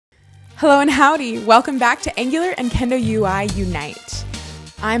Hello and howdy! Welcome back to Angular and Kendo UI Unite.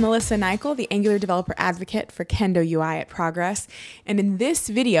 I'm Alyssa Nichol, the Angular developer advocate for Kendo UI at Progress, and in this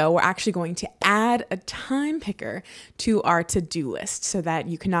video we're actually going to add a time picker to our to-do list so that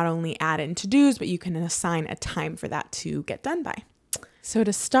you can not only add in to-dos, but you can assign a time for that to get done by. So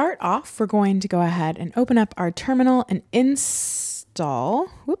to start off, we're going to go ahead and open up our terminal and install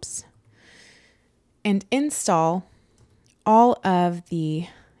all of the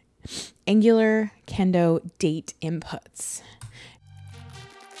Angular Kendo date inputs.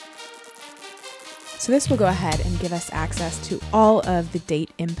 So this will go ahead and give us access to all of the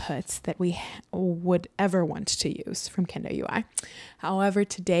date inputs that we would ever want to use from Kendo UI. However,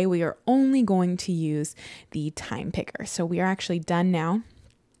 today we are only going to use the time picker. So we are actually done now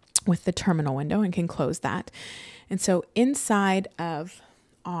with the terminal window and can close that. And so inside of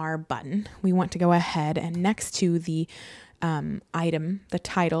our button, we want to go ahead and next to the item, the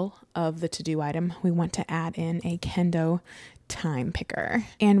title of the to-do item, we want to add in a Kendo time picker.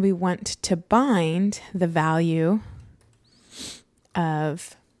 And we want to bind the value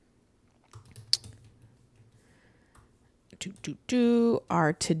of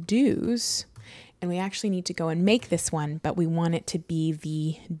our to-dos. And we actually need to go and make this one, but we want it to be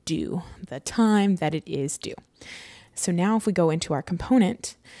the due, the time that it is due. So now if we go into our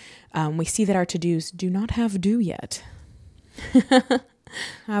component, we see that our to-dos do not have due yet.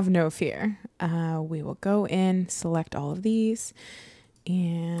 Have no fear. We will go in, select all of these,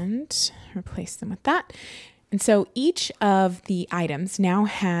 and replace them with that. And so each of the items now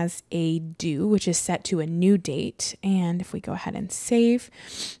has a due, which is set to a new date. And if we go ahead and save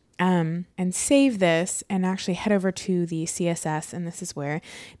this and actually head over to the CSS, and this is where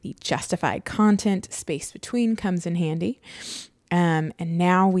the justified content space between comes in handy. And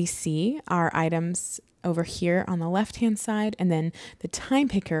now we see our items over here on the left-hand side, and then the time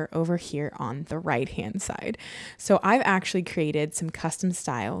picker over here on the right-hand side. So I've actually created some custom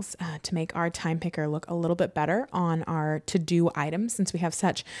styles to make our time picker look a little bit better on our to-do items, since we have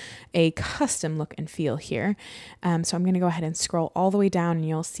such a custom look and feel here. So I'm going to go ahead and scroll all the way down, and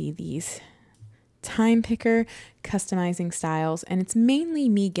you'll see these time picker customizing styles, and it's mainly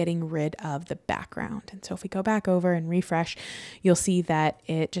me getting rid of the background. And so if we go back over and refresh, you'll see that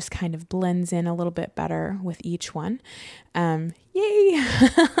it just kind of blends in a little bit better with each one. Yay!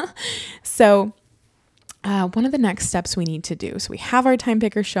 So one of the next steps we need to do, so we have our time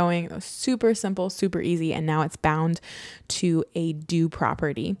picker showing, it was super simple, super easy, and now it's bound to a due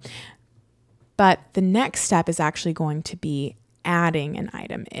property. But the next step is actually going to be adding an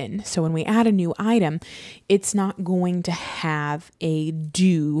item in. So when we add a new item, it's not going to have a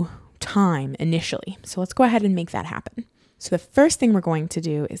due time initially. So let's go ahead and make that happen. So the first thing we're going to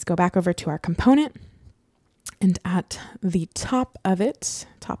do is go back over to our component, and at the top of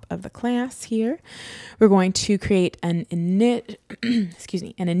the class here, we're going to create an initial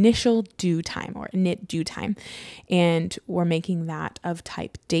due time, or init due time. And we're making that of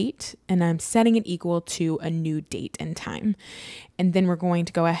type date, and I'm setting it equal to a new date and time. And then we're going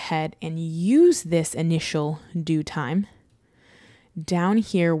to go ahead and use this initial due time down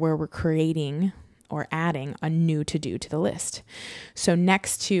here where we're creating or adding a new to-do to the list. So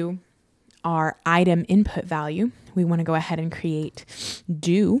next to our item input value, we want to go ahead and create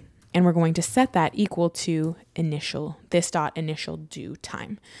due, and we're going to set that equal to initial due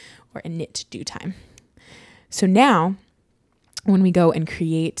time, or init due time. So now when we go and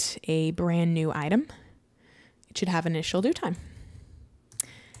create a brand new item, it should have initial due time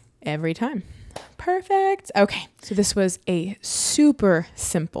every time. Perfect. Okay, so this was a super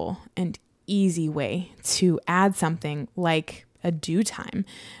simple and easy way to add something like a due time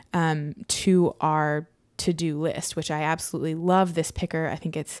to our to-do list, which I absolutely love this picker. I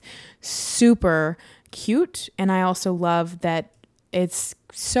think it's super cute, and I also love that it's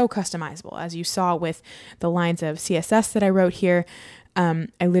so customizable. As you saw with the lines of CSS that I wrote here, I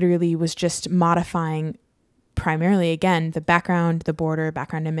literally was just modifying primarily, again, the background, the border,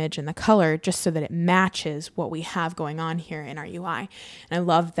 background image, and the color, just so that it matches what we have going on here in our UI. And I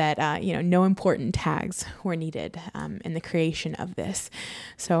love that, no important tags were needed in the creation of this.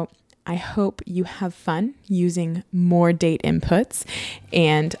 So I hope you have fun using more date inputs,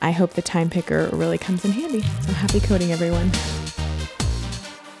 and I hope the time picker really comes in handy. So happy coding, everyone.